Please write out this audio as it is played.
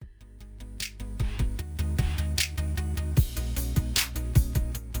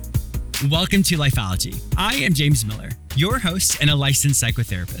Welcome to Lifeology. I am James Miller, your host and a licensed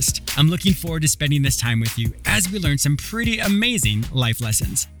psychotherapist. I'm looking forward to spending this time with you as we learn some pretty amazing life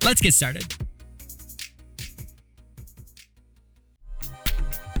lessons. Let's get started.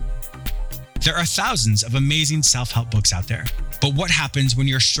 There are thousands of amazing self-help books out there, but what happens when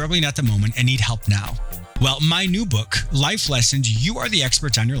you're struggling at the moment and need help now? Well, my new book, Life Lessons, You Are the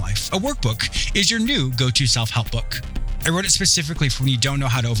Experts on Your Life, a workbook, is your new go-to self-help book. I wrote it specifically for when you don't know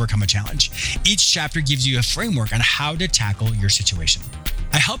how to overcome a challenge. Each chapter gives you a framework on how to tackle your situation.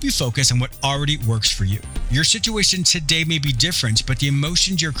 I help you focus on what already works for you. Your situation today may be different, but the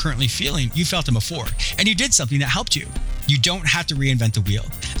emotions you're currently feeling, you felt them before, and you did something that helped you. You don't have to reinvent the wheel.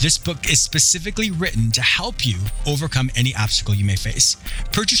 This book is specifically written to help you overcome any obstacle you may face.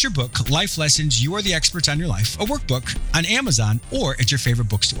 Purchase your book, Life Lessons, You Are the Experts on Your Life, a workbook, on Amazon or at your favorite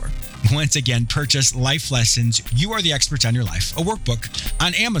bookstore. Once again, purchase Life Lessons, You Are the Experts on Your Life, a workbook,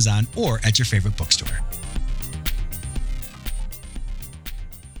 on Amazon or at your favorite bookstore.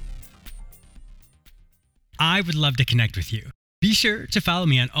 I would love to connect with you. Be sure to follow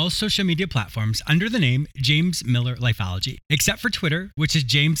me on all social media platforms under the name James Miller Lifeology, except for Twitter, which is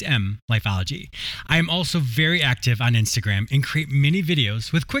James M Lifeology. I am also very active on Instagram and create mini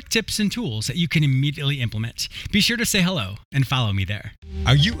videos with quick tips and tools that you can immediately implement. Be sure to say hello and follow me there.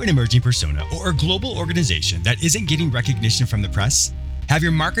 Are you an emerging persona or a global organization that isn't getting recognition from the press? Have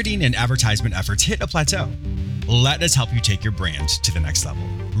your marketing and advertisement efforts hit a plateau? Let us help you take your brand to the next level.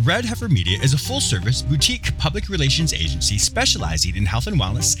 Red Heifer Media is a full-service boutique public relations agency specializing in health and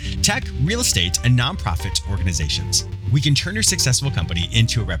wellness, tech, real estate, and nonprofit organizations. We can turn your successful company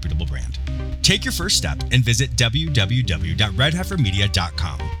into a reputable brand. Take your first step and visit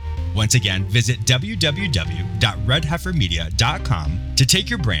www.redheifermedia.com. Once again, visit www.redheifermedia.com to take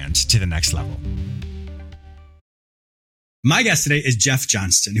your brand to the next level. My guest today is Jeff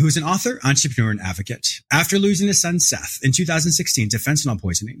Johnston, who is an author, entrepreneur, and advocate. After losing his son, Seth, in 2016 to fentanyl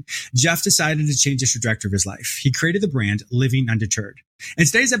poisoning, Jeff decided to change the trajectory of his life. He created the brand Living Undeterred. In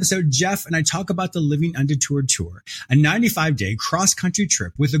today's episode, Jeff and I talk about the Living Undeterred Tour, a 95-day cross-country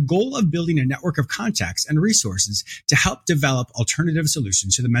trip with the goal of building a network of contacts and resources to help develop alternative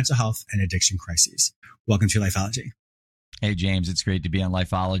solutions to the mental health and addiction crises. Welcome to Lifeology. Hey, James, it's great to be on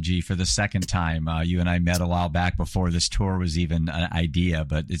Lifeology for the second time. You and I met a while back before this tour was even an idea,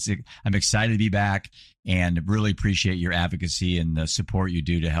 but I'm excited to be back and really appreciate your advocacy and the support you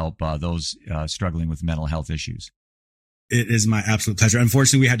do to help those struggling with mental health issues. It is my absolute pleasure.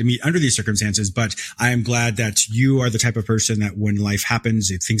 Unfortunately, we had to meet under these circumstances, but I am glad that you are the type of person that when life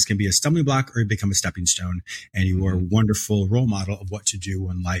happens, things can be a stumbling block or become a stepping stone, and you are a wonderful role model of what to do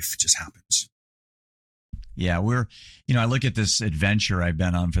when life just happens. Yeah, I look at this adventure I've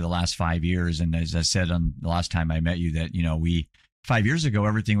been on for the last 5 years. And as I said on the last time I met you, that, 5 years ago,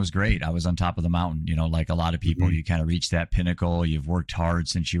 everything was great. I was on top of the mountain, like a lot of people. You kind of reach that pinnacle. You've worked hard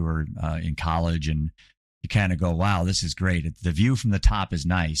since you were in college, and you kind of go, wow, this is great. The view from the top is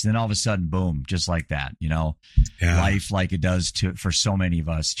nice. And then all of a sudden, boom, just like that, life, like it does for so many of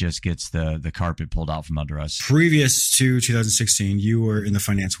us, just gets the carpet pulled out from under us. Previous to 2016, you were in the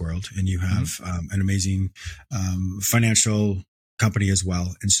finance world, and you have an amazing financial company as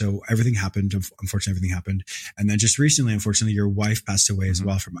well. And so everything happened. Unfortunately, everything happened. And then just recently, unfortunately, your wife passed away as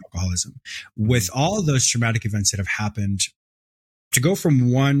well from alcoholism. With all of those traumatic events that have happened, to go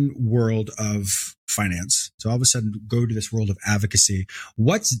from one world of finance to all of a sudden go to this world of advocacy,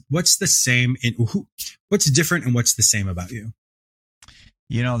 what's the same what's different and what's the same about you?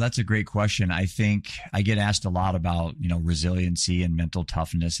 That's a great question. I think I get asked a lot about, resiliency and mental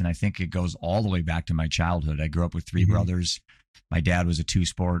toughness. And I think it goes all the way back to my childhood. I grew up with three brothers. My dad was a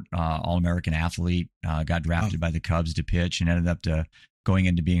two-sport All-American athlete, got drafted by the Cubs to pitch, and ended up going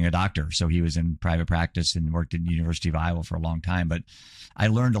into being a doctor. So he was in private practice and worked at the University of Iowa for a long time. But I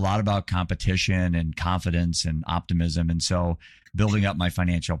learned a lot about competition and confidence and optimism. And so building up my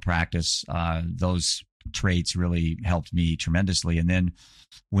financial practice, those traits really helped me tremendously. And then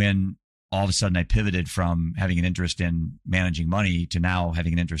when all of a sudden I pivoted from having an interest in managing money to now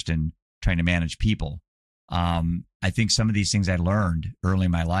having an interest in trying to manage people, I think some of these things I learned early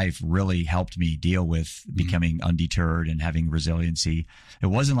in my life really helped me deal with becoming undeterred and having resiliency. It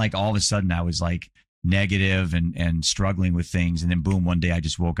wasn't like all of a sudden I was like negative and struggling with things. And then boom, one day I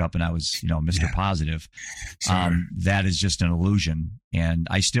just woke up and I was, Mr. Positive. Sure. That is just an illusion. And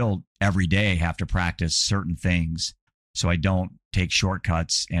I still every day have to practice certain things so I don't take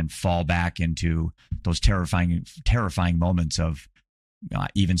shortcuts and fall back into those terrifying moments of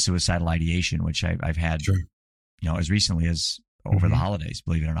even suicidal ideation, which I've had, as recently as over the holidays,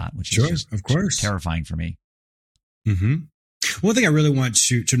 believe it or not, which is just of course, terrifying for me. One thing I really want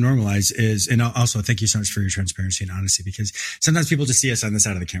to normalize is, and also thank you so much for your transparency and honesty, because sometimes people just see us on the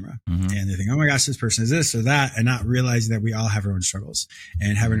side of the camera and they think, oh my gosh, this person is this or that, and not realizing that we all have our own struggles,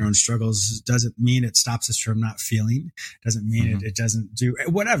 and having our own struggles doesn't mean it stops us from not feeling, doesn't mean it doesn't do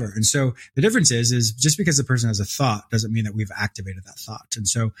whatever. And so the difference is just because the person has a thought doesn't mean that we've activated that thought. And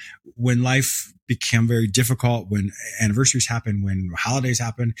so when life became very difficult, when anniversaries happen, when holidays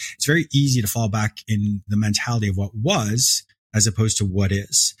happen, it's very easy to fall back in the mentality of what was as opposed to what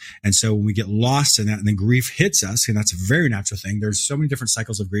is. And so when we get lost in that and then grief hits us, and that's a very natural thing. There's so many different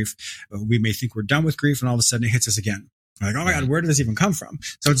cycles of grief. We may think we're done with grief and all of a sudden it hits us again. We're like, oh my God, where did this even come from?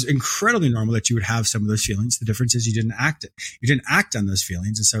 So it's incredibly normal that you would have some of those feelings. The difference is you didn't act it. You didn't act on those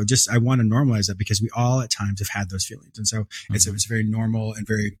feelings. And so I want to normalize that, because we all at times have had those feelings. And so it's very normal and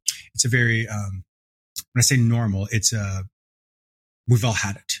when I say normal, we've all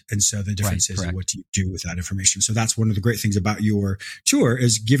had it. And so the difference is what do you do with that information? So that's one of the great things about your tour,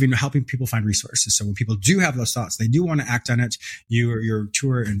 is helping people find resources. So when people do have those thoughts, they do want to act on it. Your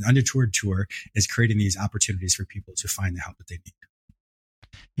tour and Undetoured tour is creating these opportunities for people to find the help that they need.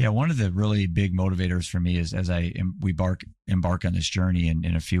 Yeah. One of the really big motivators for me is, as we embark on this journey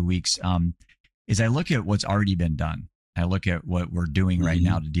in a few weeks, is I look at what's already been done. I look at what we're doing right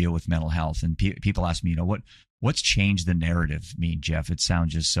now to deal with mental health. And people ask me, what's changed the narrative mean, Jeff? It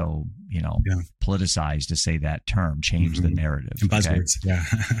sounds just so, politicized to say that term, change the narrative. And buzzwords. Okay?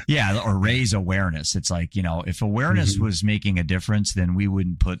 Yeah. Or raise awareness. It's like, if awareness was making a difference, then we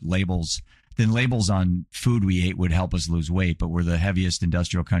wouldn't put labels. Then labels on food we ate would help us lose weight, but we're the heaviest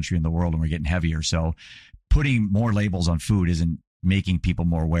industrial country in the world and we're getting heavier. So putting more labels on food isn't making people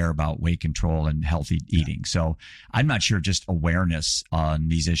more aware about weight control and healthy eating. So I'm not sure just awareness on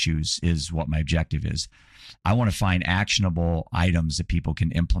these issues is what my objective is. I want to find actionable items that people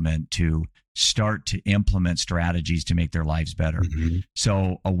can implement to start to implement strategies to make their lives better.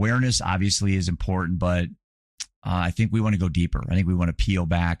 So awareness obviously is important, but I think we want to go deeper. I think we want to peel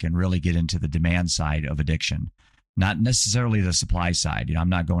back and really get into the demand side of addiction, not necessarily the supply side. I'm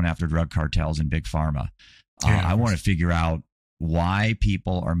not going after drug cartels and big pharma. I want to figure out why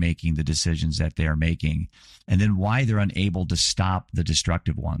people are making the decisions that they are making, and then why they're unable to stop the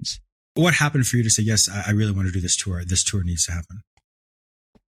destructive ones. What happened for you to say, yes, I really want to do this tour. This tour needs to happen?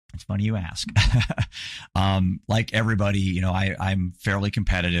 It's funny you ask. Like everybody, I'm fairly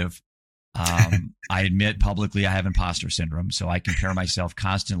competitive. I admit publicly I have imposter syndrome. So I compare myself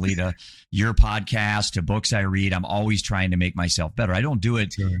constantly to your podcast, to books I read. I'm always trying to make myself better. I don't do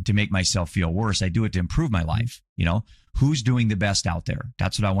it to make myself feel worse. I do it to improve my life. Who's doing the best out there?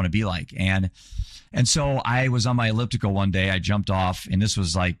 That's what I want to be like. And so I was on my elliptical one day. I jumped off, and this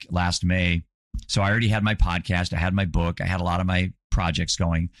was like last May. So I already had my podcast. I had my book. I had a lot of my projects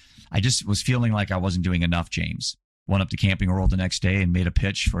going. I just was feeling like I wasn't doing enough, James. Went up to Camping World the next day and made a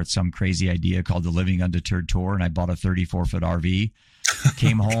pitch for some crazy idea called the Living Undeterred Tour. And I bought a 34-foot RV,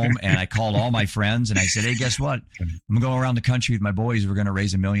 came home, and I called all my friends and I said, hey, guess what? I'm going to go around the country with my boys. We're going to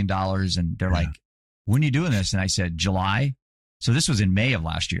raise $1 million. And they're like, when are you doing this? And I said, July. So this was in May of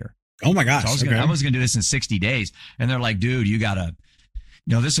last year. Oh my gosh. So I was going to do this in 60 days. And they're like, dude, you got to,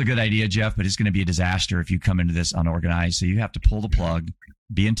 this is a good idea, Jeff, but it's going to be a disaster if you come into this unorganized. So you have to pull the plug,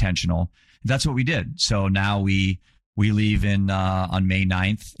 be intentional. That's what we did. So now we leave on May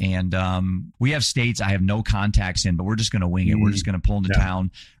 9th, and we have states I have no contacts in, but we're just going to wing it. We're just going to pull into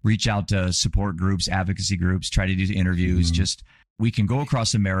town, reach out to support groups, advocacy groups, try to do interviews. Just we can go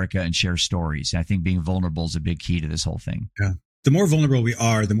across America and share stories. And I think being vulnerable is a big key to this whole thing. Yeah. The more vulnerable we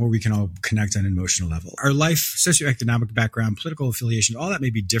are, the more we can all connect on an emotional level. Our life, socioeconomic background, political affiliation, all that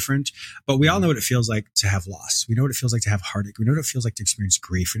may be different, but we all know what it feels like to have loss. We know what it feels like to have heartache. We know what it feels like to experience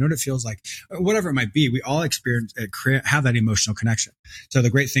grief. We know what it feels like, whatever it might be. We all have that emotional connection. So one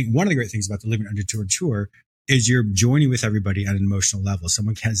of the great things about the Living Undeterred tour is you're joining with everybody at an emotional level.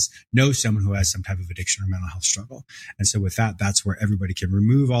 Someone knows someone who has some type of addiction or mental health struggle. And so with that, that's where everybody can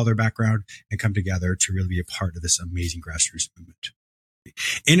remove all their background and come together to really be a part of this amazing grassroots movement.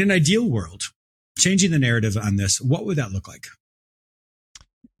 In an ideal world, changing the narrative on this, what would that look like?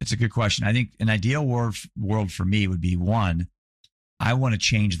 It's a good question. I think an ideal world for me would be, one, I want to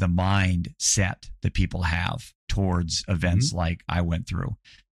change the mindset that people have towards events like I went through.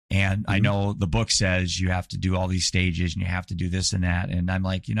 And I know the book says you have to do all these stages and you have to do this and that. And I'm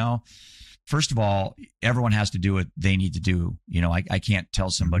like, first of all, everyone has to do what they need to do. I can't tell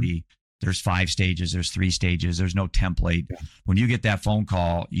somebody there's 5 stages, there's 3 stages, there's no template. Yeah. When you get that phone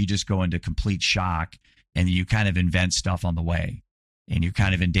call, you just go into complete shock and you kind of invent stuff on the way and you're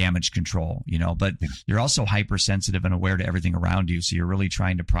kind of in damage control, but you're also hypersensitive and aware to everything around you. So you're really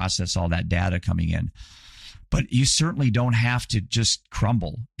trying to process all that data coming in. but you certainly don't have to just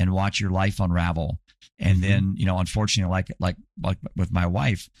crumble and watch your life unravel. And then, unfortunately, like with my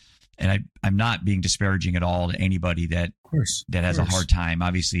wife, and I'm not being disparaging at all to anybody that has a hard time.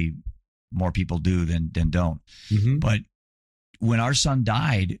 Obviously, more people do than don't. But when our son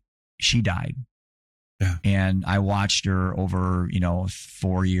died, she died. Yeah. And I watched her over,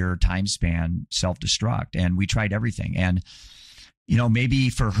 4-year time span self-destruct, and we tried everything. And, maybe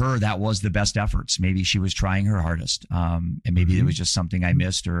for her, that was the best efforts. Maybe she was trying her hardest. And maybe it was just something I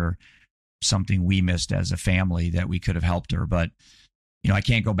missed or something we missed as a family that we could have helped her. But, I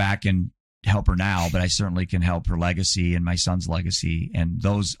can't go back and help her now, but I certainly can help her legacy and my son's legacy and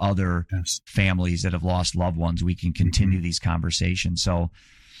those other families that have lost loved ones. We can continue these conversations. So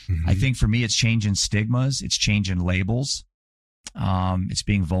I think for me, it's changing stigmas. It's changing labels. It's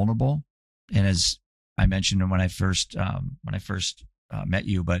being vulnerable. And as I mentioned when I first met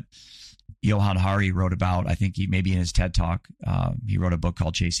you, but Johann Hari wrote about, I think maybe in his TED Talk, he wrote a book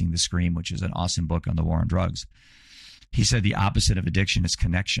called Chasing the Scream, which is an awesome book on the war on drugs. He said the opposite of addiction is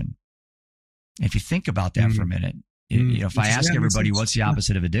connection. If you think about that for a minute, if I ask everybody what's the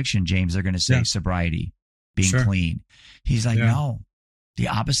opposite of addiction, James, they're going to say sobriety, being clean. He's like, no, the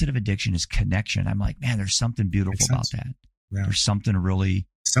opposite of addiction is connection. I'm like, man, there's something beautiful about that. Yeah. There's something really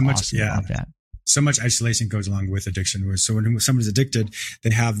awesome about that. So much isolation goes along with addiction. So when someone's addicted,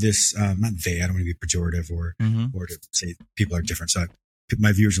 they have this, I don't want to be pejorative or to say people are different. So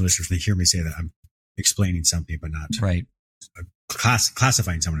my viewers and listeners, when they hear me say that, I'm explaining something, but not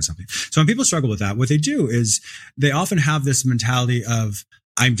classifying someone as something. So when people struggle with that, what they do is they often have this mentality of,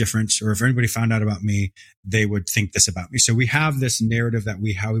 I'm different, or if anybody found out about me, they would think this about me. So we have this narrative that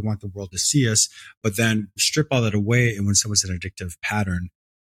how we want the world to see us, but then strip all that away. And when someone's in an addictive pattern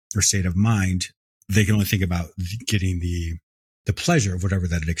or state of mind, they can only think about getting the pleasure of whatever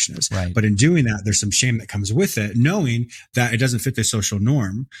that addiction is. Right. But in doing that, there's some shame that comes with it, knowing that it doesn't fit the social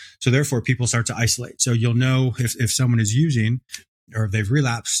norm. So therefore, people start to isolate. So you'll know if someone is using or if they've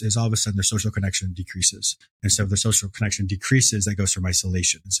relapsed, is all of a sudden their social connection decreases. And so if the social connection decreases, that goes from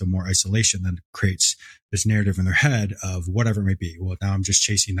isolation. And so more isolation then creates this narrative in their head of whatever it may be. Well, now I'm just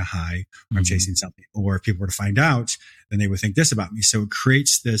chasing the high, or I'm chasing something. Or if people were to find out, then they would think this about me. So it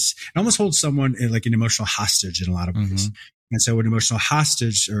creates this, it almost holds someone in like an emotional hostage in a lot of ways. And so an emotional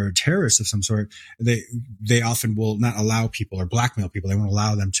hostage or a terrorist of some sort, they often will not allow people or blackmail people. They won't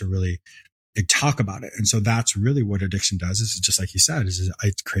allow them to really talk about it. And so that's really what addiction does. Is just like you said, is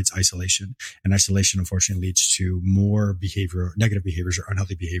it creates isolation, and isolation unfortunately leads to more negative behaviors or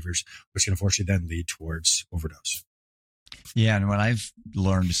unhealthy behaviors, which can unfortunately then lead towards overdose. Yeah. And what I've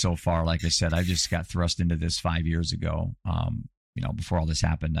learned so far, like I said, I just got thrust into this 5 years ago. Before all this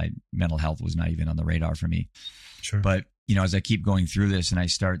happened, mental health was not even on the radar for me. Sure. But as I keep going through this and I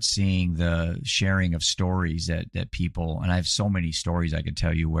start seeing the sharing of stories that people, and I have so many stories I could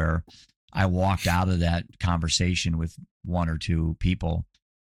tell you where I walked out of that conversation with one or two people.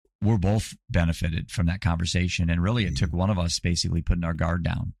 We're both benefited from that conversation. And really it took one of us basically putting our guard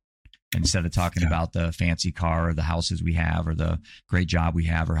down. Instead of talking about the fancy car or the houses we have or the great job we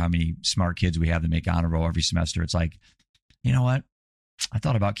have or how many smart kids we have that make honor roll every semester, it's like, you know what? I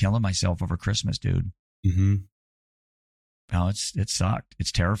thought about killing myself over Christmas, dude. No, it sucked.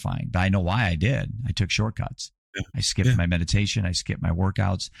 It's terrifying, but I know why I did. I took shortcuts. I skipped my meditation. I skipped my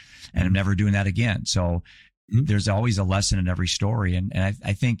workouts, and I'm never doing that again. So there's always a lesson in every story. And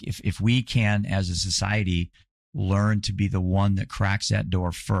I think if we can, as a society, learn to be the one that cracks that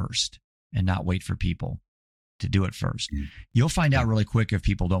door first and not wait for people to do it first, you'll find out really quick if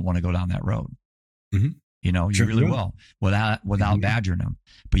people don't want to go down that road. You really will without badgering them.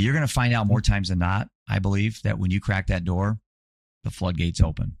 But you're going to find out more times than not, I believe, that when you crack that door, the floodgates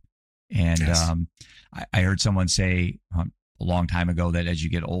open. And I heard someone say a long time ago that as you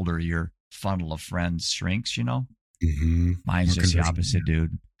get older, your funnel of friends shrinks, Mine's just the opposite,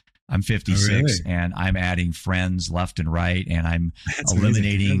 dude. I'm 56 and I'm adding friends left and right, and I'm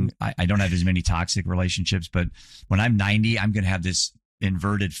eliminating. I don't have as many toxic relationships, but when I'm 90, I'm going to have this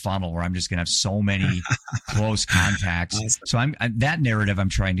inverted funnel where I'm just going to have so many close contacts. Awesome. So I'm that narrative I'm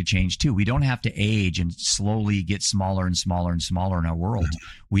trying to change too. We don't have to age and slowly get smaller and smaller and smaller in our world.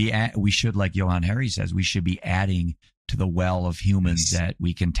 We should, like Johann Hari says, we should be adding to the well of humans that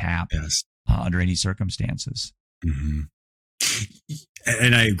we can tap under any circumstances. And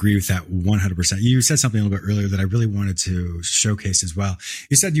I agree with that 100%. You said something a little bit earlier that I really wanted to showcase as well.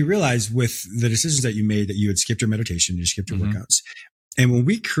 You said you realized with the decisions that you made that you had skipped your meditation, you skipped your workouts. And when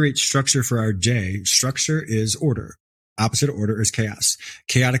we create structure for our day, structure is order. opposite order is chaos.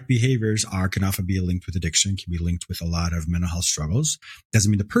 Chaotic behaviors can often be linked with addiction, can be linked with a lot of mental health struggles.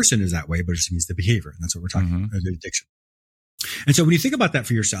 Doesn't mean the person is that way, but it just means the behavior. And that's what we're talking about, the addiction. And so when you think about that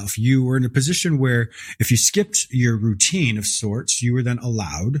for yourself, you were in a position where if you skipped your routine of sorts, you were then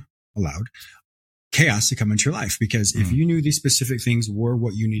allowed chaos to come into your life. Because if you knew these specific things were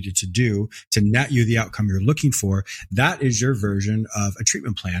what you needed to do to net you the outcome you're looking for, that is your version of a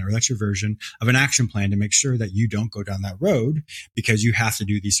treatment plan, or that's your version of an action plan to make sure that you don't go down that road because you have to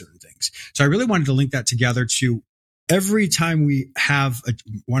do these certain things. So I really wanted to link that together to every time we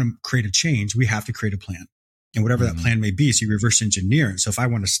want to create a change, we have to create a plan. And whatever that plan may be, so you reverse engineer it. So if I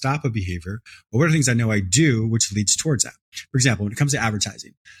want to stop a behavior, well, what are the things I know I do which leads towards that? For example, when it comes to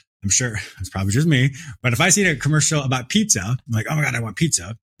advertising, I'm sure it's probably just me, but if I see a commercial about pizza, I'm like, oh my God, I want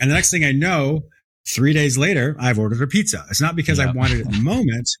pizza. And the next thing I know, 3 days later, I've ordered a pizza. It's not because I wanted it in the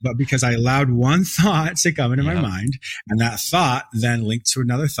moment, but because I allowed one thought to come into my mind. And that thought then linked to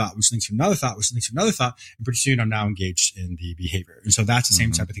another thought, which links to another thought, which links to another thought. And pretty soon I'm now engaged in the behavior. And so that's the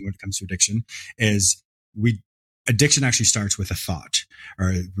same type of thing when it comes to addiction is addiction actually starts with a thought,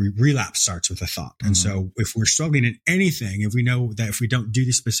 or relapse starts with a thought. And so if we're struggling in anything, if we know that if we don't do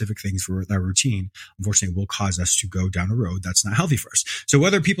these specific things for that routine, unfortunately, it will cause us to go down a road that's not healthy for us. So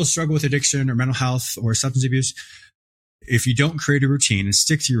whether people struggle with addiction or mental health or substance abuse, if you don't create a routine and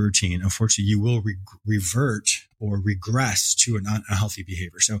stick to your routine, unfortunately, you will revert or regress to an unhealthy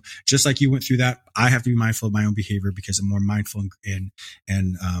behavior. So just like you went through that, I have to be mindful of my own behavior, because the more mindful and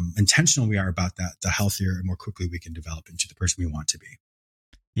intentional we are about that, the healthier and more quickly we can develop into the person we want to be.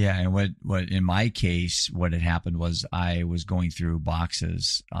 Yeah. And what in my case, what had happened was I was going through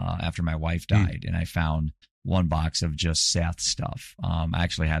boxes after my wife died, and I found one box of just Seth stuff. I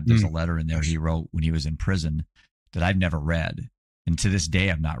actually had, there's a letter in there he wrote when he was in prison that I've never read. And to this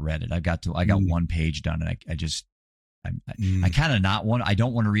day, I've not read it. I got one page done, and I kind of I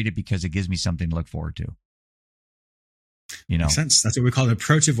don't want to read it because it gives me something to look forward to. You know, makes sense. That's what we call an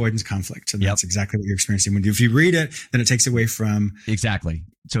approach avoidance conflict. And that's exactly what you're experiencing. If you read it, then it takes away from. Exactly.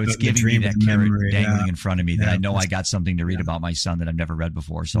 So it's giving me that carrot dangling in front of me that I know I got something to read about my son that I've never read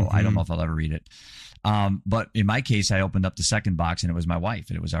before. So I don't know if I'll ever read it. But in my case, I opened up the second box, and it was my wife,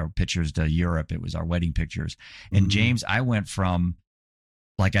 and it was our pictures to Europe. It was our wedding pictures. And James, I went from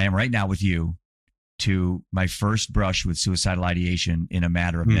like I am right now with you to my first brush with suicidal ideation in a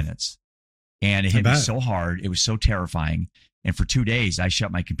matter of minutes. And it hit me so hard. It was so terrifying. And for 2 days, I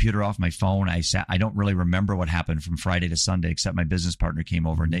shut my computer off, my phone. I don't really remember what happened from Friday to Sunday, except my business partner came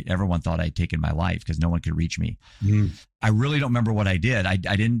over, and everyone thought I'd taken my life because no one could reach me. I really don't remember what I did. I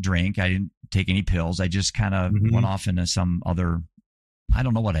didn't drink. I didn't take any pills. I just kind of went off into some other, I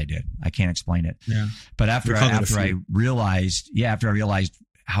don't know what I did. I can't explain it. Yeah. But after I realized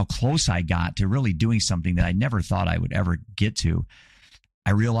how close I got to really doing something that I never thought I would ever get to,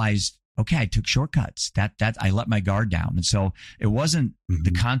 I realized, okay, I took shortcuts. That I let my guard down. And so it wasn't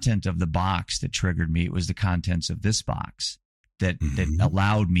the content of the box that triggered me. It was the contents of this box that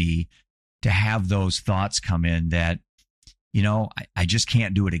allowed me to have those thoughts come in that, you know, I just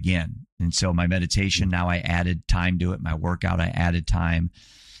can't do it again. And so my meditation, now I added time to it. My workout, I added time.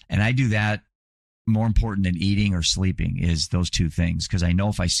 And I do that. More important than eating or sleeping is those two things. Because I know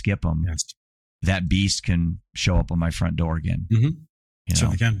if I skip them, that beast can show up on my front door again. You know?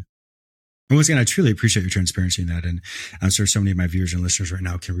 Certainly can. And once again, I truly appreciate your transparency in that. And I'm sure so many of my viewers and listeners right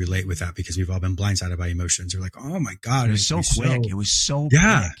now can relate with that, because we've all been blindsided by emotions. They're like, oh my God. It was so quick. It was so quick.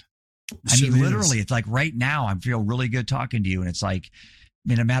 I mean, literally, it's like right now I feel really good talking to you. And it's like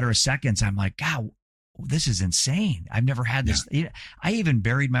in a matter of seconds, I'm like, God, this is insane. I've never had this. I even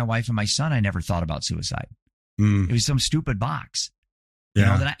buried my wife and my son. I never thought about suicide. It was some stupid box. You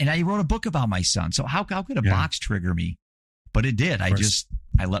know, and I wrote a book about my son. So how could a box trigger me? But it did.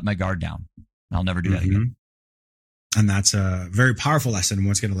 I let my guard down. I'll never do that again. And that's a very powerful lesson. And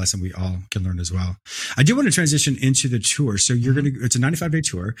once again, a lesson we all can learn as well. I do want to transition into the tour. So it's a 95-day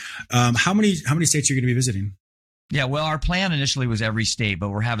tour. How many states are you going to be visiting? Yeah, well, our plan initially was every state, but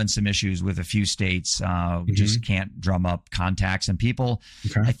we're having some issues with a few states. We just can't drum up contacts and people.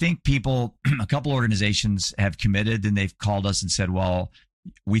 I think a couple organizations have committed, and they've called us and said, well,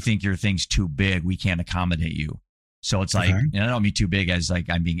 we think your thing's too big. We can't accommodate you. So it's like, and I don't mean too big as like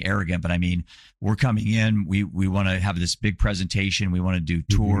I'm being arrogant, but I mean, we're coming in, we want to have this big presentation. We want to do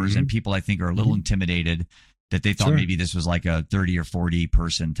tours, and people I think are a little intimidated that they thought maybe this was like a 30 or 40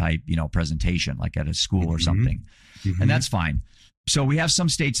 person type, you know, presentation, like at a school or something. And that's fine. So we have some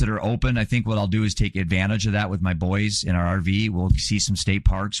states that are open. I think what I'll do is take advantage of that with my boys in our RV. We'll see some state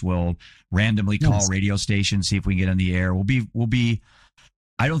parks. We'll randomly call radio stations, see if we can get on the air.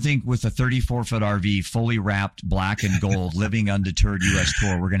 I don't think with a 34-foot RV, fully wrapped, black and gold, living undeterred U.S.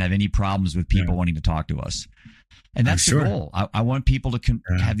 tour, we're going to have any problems with people wanting to talk to us. And that's the goal. I want people to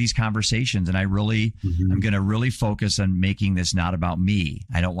have these conversations, and I'm going to really focus on making this not about me.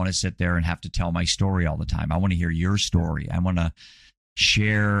 I don't want to sit there and have to tell my story all the time. I want to hear your story. I want to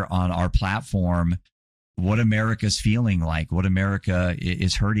share on our platform what America's feeling like, what America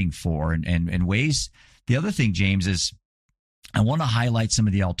is hurting for, and ways. The other thing, James, is I want to highlight some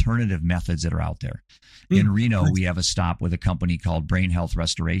of the alternative methods that are out there. In Reno, we have a stop with a company called Brain Health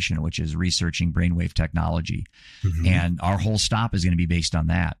Restoration, which is researching brainwave technology. And our whole stop is going to be based on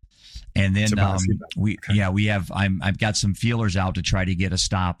that. And then I've got some feelers out to try to get a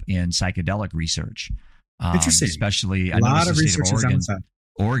stop in psychedelic research. Interesting. Especially, a lot of research is on that.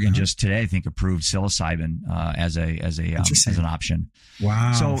 Oregon just today, I think, approved psilocybin as an option.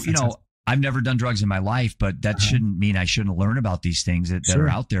 Wow. So, I've never done drugs in my life, but that shouldn't mean I shouldn't learn about these things that are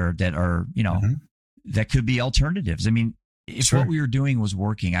out there that are, that could be alternatives. I mean, if what we were doing was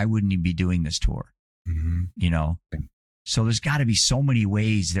working, I wouldn't even be doing this tour, So there's got to be so many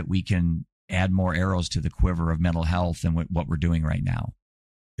ways that we can add more arrows to the quiver of mental health than what we're doing right now.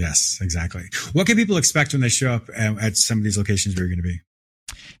 Yes, exactly. What can people expect when they show up at some of these locations where you're going to be?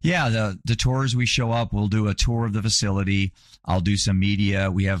 Yeah, the tours we show up, we'll do a tour of the facility. I'll do some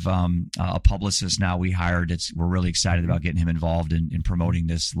media. We have a publicist now we hired. We're really excited about getting him involved in promoting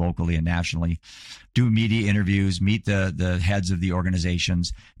this locally and nationally. Do media interviews, meet the heads of the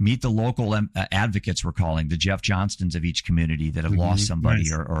organizations, meet the local advocates we're calling, the Jeff Johnstons of each community that have lost somebody.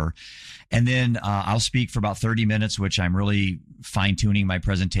 Nice. And then I'll speak for about 30 minutes, which I'm really fine-tuning my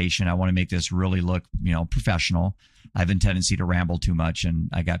presentation. I want to make this really look, professional. I have a tendency to ramble too much, and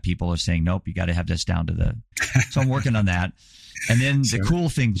I got people who are saying, nope, you got to have this down to so I'm working on that. And then the cool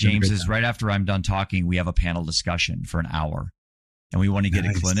thing, James, is right after I'm done talking, we have a panel discussion for an hour, and we want to get a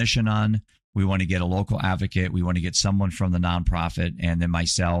clinician on. We want to get a local advocate. We want to get someone from the nonprofit, and then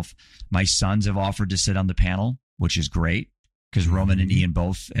myself. My sons have offered to sit on the panel, which is great because Roman and Ian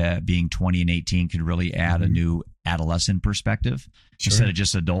both being 20 and 18 can really add a new adolescent perspective instead of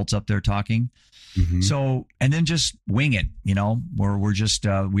just adults up there talking. So, and then just wing it, we're just,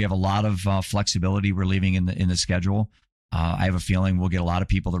 we have a lot of flexibility we're leaving in the schedule. I have a feeling we'll get a lot of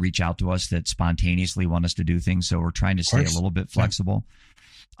people to reach out to us that spontaneously want us to do things. So we're trying to stay a little bit flexible.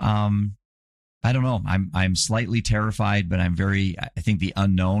 I don't know. I'm slightly terrified, but I think the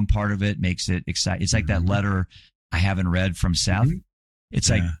unknown part of it makes it exciting. It's like that letter I haven't read from Seth. It's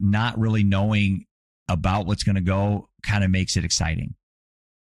like not really knowing about what's going to go kind of makes it exciting,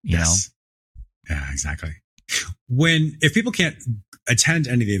 you know? Yeah, exactly. If people can't attend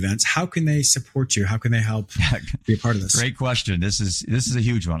any of the events, how can they support you? How can they help be a part of this? Great question. This is a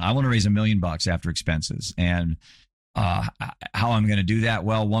huge one. I want to raise $1 million after expenses. And how I'm going to do that?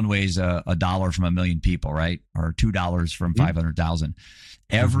 Well, one way is $1 from 1 million people, right? Or $2 from 500,000.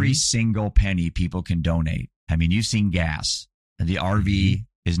 Every single penny people can donate. I mean, you've seen gas. The RV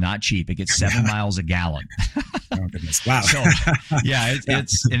is not cheap. It gets 7 miles a gallon. Oh, goodness. Wow. So,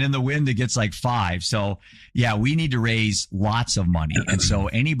 it's and in the wind, it gets like 5. So, we need to raise lots of money. And so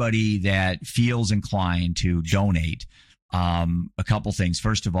anybody that feels inclined to donate, a couple things.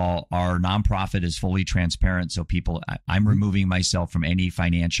 First of all, our nonprofit is fully transparent. So I'm removing myself from any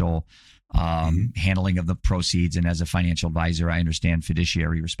financial handling of the proceeds. And as a financial advisor, I understand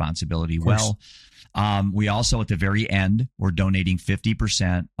fiduciary responsibility well. We also, at the very end, we're donating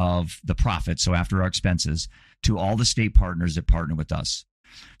 50% of the profit, so after our expenses, to all the state partners that partner with us.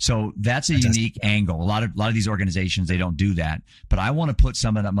 So that's a unique angle. A lot of these organizations, they don't do that. But I want to put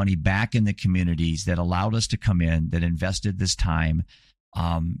some of that money back in the communities that allowed us to come in, that invested this time,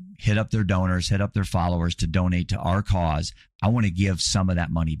 hit up their donors, hit up their followers to donate to our cause. I want to give some of that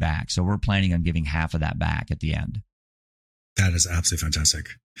money back. So we're planning on giving half of that back at the end. That is absolutely fantastic.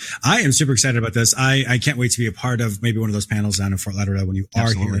 I am super excited about this. I can't wait to be a part of maybe one of those panels down in Fort Lauderdale when you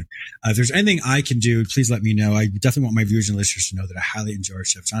are here. If there's anything I can do, please let me know. I definitely want my viewers and listeners to know that I highly enjoy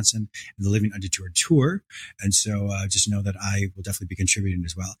Jeff Johnson and the Living Undeterred Tour. And so just know that I will definitely be contributing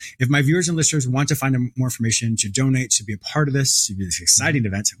as well. If my viewers and listeners want to find more information, to donate, to be a part of this, to be this exciting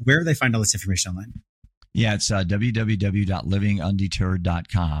event, where do they find all this information online? Yeah, it's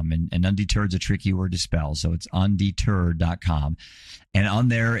www.livingundeterred.com. And undeterred's a tricky word to spell, so it's undeterred.com. And on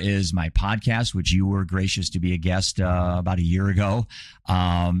there is my podcast, which you were gracious to be a guest about a year ago,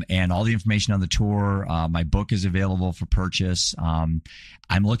 and all the information on the tour. My book is available for purchase. I'm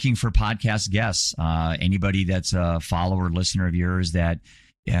looking for podcast guests. Anybody that's a follower, listener of yours that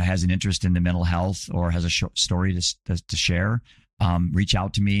has an interest in the mental health or has a story to share. reach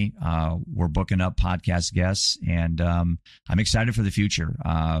out to me. We're booking up podcast guests, and I'm excited for the future.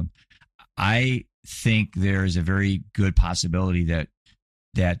 I think there's a very good possibility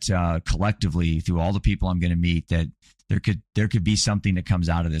that collectively, through all the people I'm going to meet, that there could be something that comes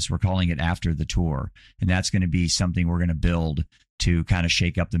out of this. We're calling it After the Tour, and that's going to be something we're going to build to kind of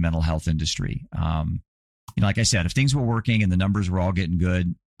shake up the mental health industry. Like I said, if things were working and the numbers were all getting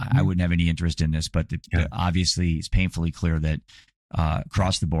good, I wouldn't have any interest in this. But obviously, it's painfully clear that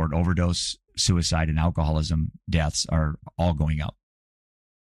across the board, overdose, suicide, and alcoholism deaths are all going up.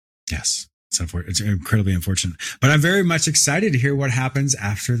 Yes. It's incredibly unfortunate, but I'm very much excited to hear what happens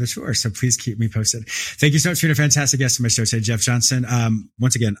after the tour. So please keep me posted. Thank you so much for being a fantastic guest on my show today, Jeff Johnson.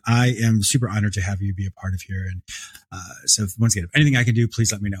 Once again, I am super honored to have you be a part of here. And so once again, if anything I can do,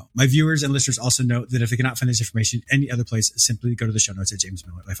 please let me know. My viewers and listeners also know that if they cannot find this information any other place, simply go to the show notes at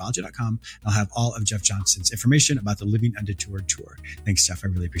jamesmillerlifeology.com. I'll have all of Jeff Johnson's information about the Living Undetoured tour. Thanks, Jeff. I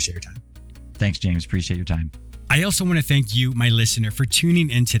really appreciate your time. Thanks, James. Appreciate your time. I also want to thank you, my listener, for tuning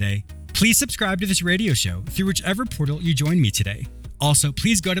in today. Please subscribe to this radio show through whichever portal you join me today. Also,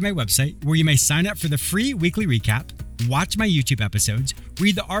 please go to my website where you may sign up for the free weekly recap, watch my YouTube episodes,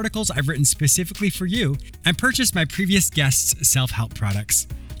 read the articles I've written specifically for you, and purchase my previous guests' self-help products.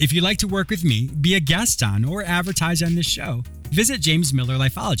 If you'd like to work with me, be a guest on, or advertise on this show, visit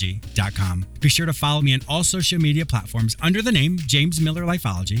jamesmillerlifeology.com. Be sure to follow me on all social media platforms under the name James Miller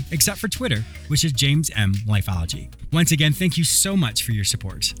Lifeology, except for Twitter, which is James M. Lifeology. Once again, thank you so much for your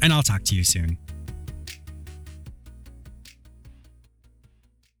support, and I'll talk to you soon.